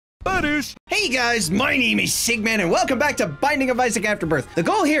Butters. Hey guys, my name is Sygman and welcome back to Binding of Isaac Afterbirth. The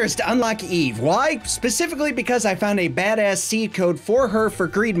goal here is to unlock Eve. Why? Specifically because I found a badass seed code for her for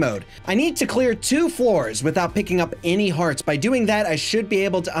greed mode. I need to clear 2 floors without picking up any hearts. By doing that, I should be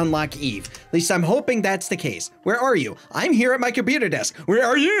able to unlock Eve. At least I'm hoping that's the case. Where are you? I'm here at my computer desk. Where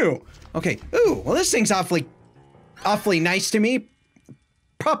are you? Okay. Ooh, well this thing's awfully nice to me.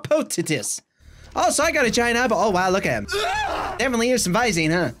 Propotitus. Oh, so I got a giant eyeball. Oh wow, look at him. Definitely use some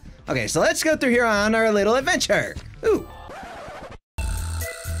Visine, huh? Okay, so let's go through here on our little adventure. Ooh.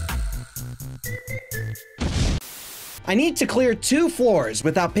 I need to clear 2 floors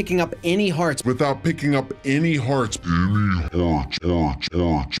without picking up any hearts. Okay,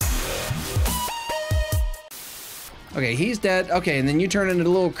 he's dead. Okay, and then you turn into a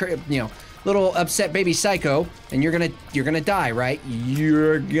little, little upset baby psycho, and you're gonna die, right?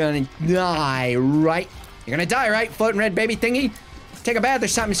 You're gonna die, right? You're gonna die, right? Floating red baby thingy. Take a bath or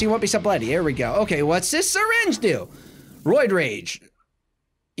something so you won't be so bloody. Here we go. Okay, what's this syringe do? Roid rage.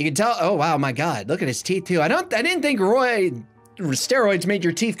 You can tell. Oh wow, my God! Look at his teeth too. I didn't think steroids made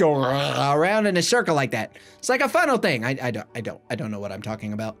your teeth go around in a circle like that. It's like a funnel thing. I don't know what I'm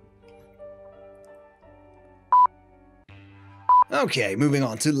talking about. Okay, moving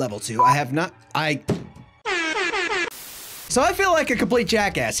on to level 2. So I feel like a complete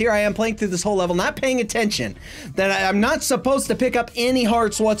jackass. Here I am playing through this whole level, not paying attention that I'm not supposed to pick up any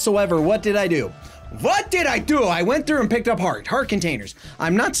hearts whatsoever. What did I do? What did I do? I went through and picked up heart containers.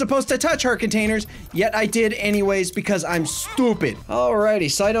 I'm not supposed to touch heart containers, yet I did anyways because I'm stupid. Alrighty,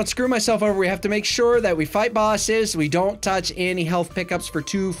 so I don't screw myself over. We have to make sure that we fight bosses. We don't touch any health pickups for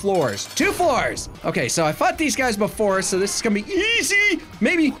 2 floors. 2 floors! Okay, so I fought these guys before, so this is gonna be easy.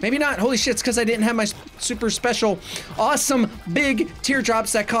 Maybe not. Holy shit, it's because I didn't have my super special, awesome, big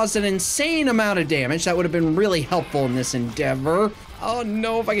teardrops that caused an insane amount of damage. That would have been really helpful in this endeavor. Oh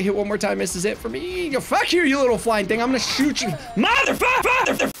no, if I get hit one more time, this is it for me. Fuck you, you little flying thing. I'm gonna shoot you.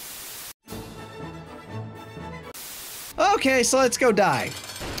 Motherfucker! Okay, so let's go die.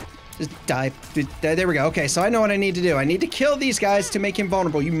 Just die. There we go. Okay, so I know what I need to do. I need to kill these guys to make him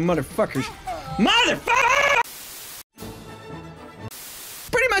vulnerable, you motherfuckers. Motherfucker!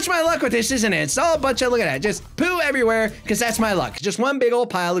 Pretty much my luck with this, isn't it? It's all a bunch of, look at that, just poo everywhere, because that's my luck. Just one big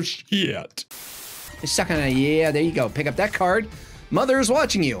old pile of shit. Just suck on it. Yeah, there you go. Pick up that card. Mother is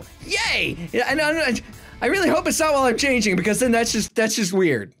watching you. Yay! I really hope it's not while I'm changing because then that's just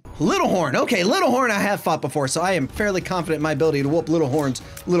weird. Little Horn. Okay, Little Horn I have fought before, so I am fairly confident in my ability to whoop Little Horn's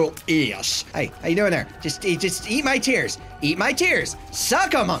little ass. Hey, how you doing there? Just eat my tears. Eat my tears.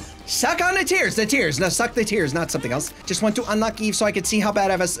 Suck them on. Suck on the tears. The tears. No, suck the tears, not something else. Just want to unlock Eve so I could see how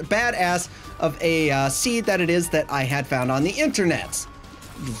badass of a seed that it is that I had found on the internet.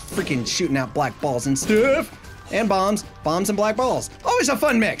 Freaking shooting out black balls and stuff. And bombs and black balls. Always a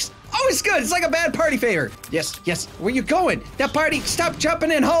fun mix. Always good. It's like a bad party favor. Yes. Where you going? That party, stop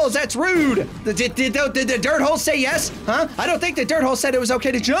jumping in holes. That's rude. Did the dirt hole say yes? Huh? I don't think the dirt hole said it was okay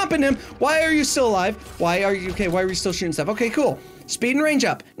to jump in them. Why are you still alive? Why are you still shooting stuff? Okay, cool. Speed and range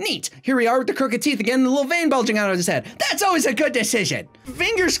up. Neat. Here we are with the crooked teeth again and the little vein bulging out of his head. That's always a good decision.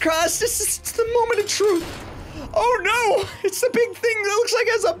 Fingers crossed. This is the moment of truth. Oh no! It's the big thing that looks like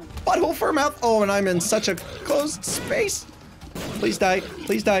it has a butthole for a mouth. Oh, and I'm in such a closed space. Please die.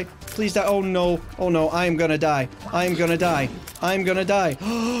 Please die. Please die. Oh no. Oh no. I am gonna die. I am gonna die. I'm gonna die.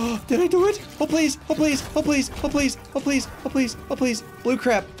 Did I do it? Oh please. Oh please. Oh please. Oh please. Oh please. Oh please. Oh please. Blue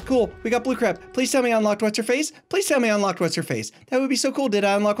crap. Cool. We got blue crap. Please tell me I unlocked what's her face. Please tell me I unlocked what's her face. That would be so cool. Did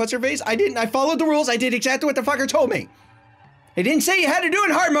I unlock what's her face? I didn't. I followed the rules. I did exactly what the fucker told me. It didn't say you had to do it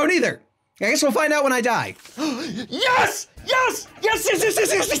in hard mode either. I guess we'll find out when I die. Yes! Yes! Yes!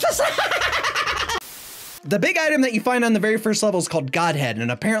 The big item that you find on the very first level is called Godhead, and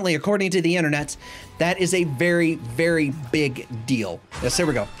apparently, according to the internet, that is a very, very big deal. Yes, there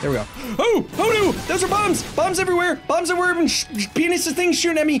we go. There we go. Oh no! Those are bombs! Bombs everywhere! Bombs everywhere! And penises things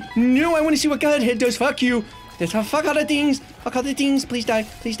shooting at me! No, I want to see what Godhead does. Fuck you! Fuck all the things! Fuck all the things! Please die!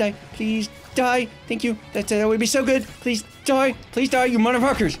 Please die! Please die! Thank you. That would be so good. Please die! Please die, you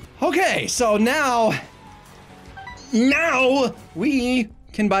motherfuckers! Okay, so now we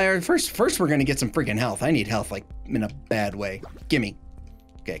can buy our first we're gonna get some freaking health. I need health like in a bad way. Gimme.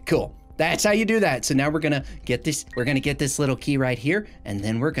 Okay, cool. That's how you do that. So now we're gonna get this little key right here, and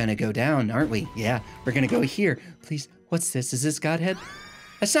then we're gonna go down, aren't we? Yeah, we're gonna go here. Please, what's this? Is this Godhead?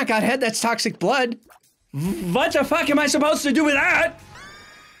 That's not Godhead, that's toxic blood. What the fuck am I supposed to do with that?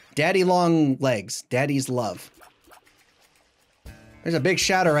 Daddy long legs, daddy's love. There's a big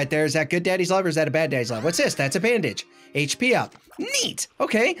shadow right there. Is that good daddy's love or is that a bad daddy's love? What's this? That's a bandage. HP up. Neat.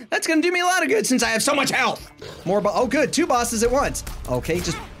 Okay, that's gonna do me a lot of good since I have so much health. More oh good, 2 bosses at once. Okay,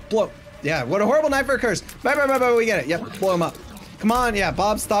 just blow. Yeah, what a horrible night for a curse. Bye, we get it. Yep, blow him up. Come on, yeah,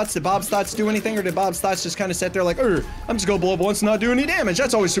 Bob's thoughts. Did Bob's thoughts do anything, or did Bob's thoughts just kind of sit there like, I'm just gonna blow up once and not do any damage?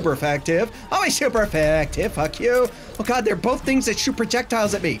 That's always super effective. Always super effective, fuck you. Oh God, they're both things that shoot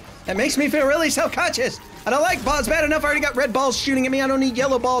projectiles at me. That makes me feel really self-conscious. I don't like balls bad enough. I already got red balls shooting at me. I don't need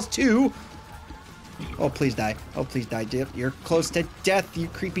yellow balls too. Oh, please die. Oh, please die, Dip. You're close to death, you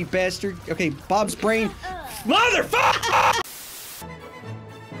creepy bastard. Okay, Bob's brain. Motherfucker!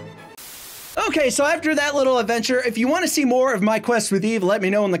 Okay, so after that little adventure, if you want to see more of my quest with Eve, let me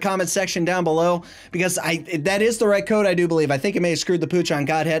know in the comments section down below, because that is the right code, I do believe. I think it may have screwed the pooch on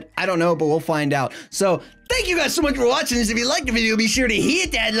Godhead. I don't know, but we'll find out. So, thank you guys so much for watching this. If you liked the video, be sure to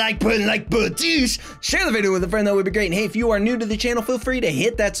hit that like button, share the video with a friend, that would be great. And hey, if you are new to the channel, feel free to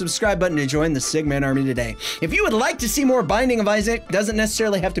hit that subscribe button to join the Sygman army today. If you would like to see more Binding of Isaac, doesn't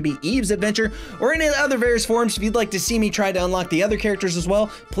necessarily have to be Eve's adventure, or any other various forms. If you'd like to see me try to unlock the other characters as well,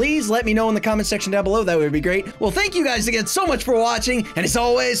 please let me know in the comment section down below. That would be great. Well, thank you guys again so much for watching, and as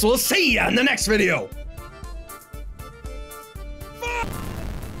always, we'll see you in the next video.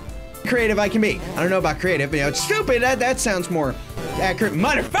 Creative I can be. I don't know about creative, but you know, it's stupid. That sounds more accurate.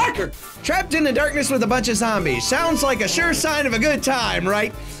 Motherfucker! Trapped in the darkness with a bunch of zombies. Sounds like a sure sign of a good time,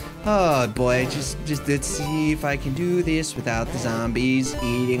 right? Oh boy, just let's see if I can do this without the zombies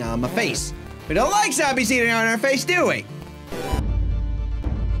eating on my face. We don't like zombies eating on our face, do we?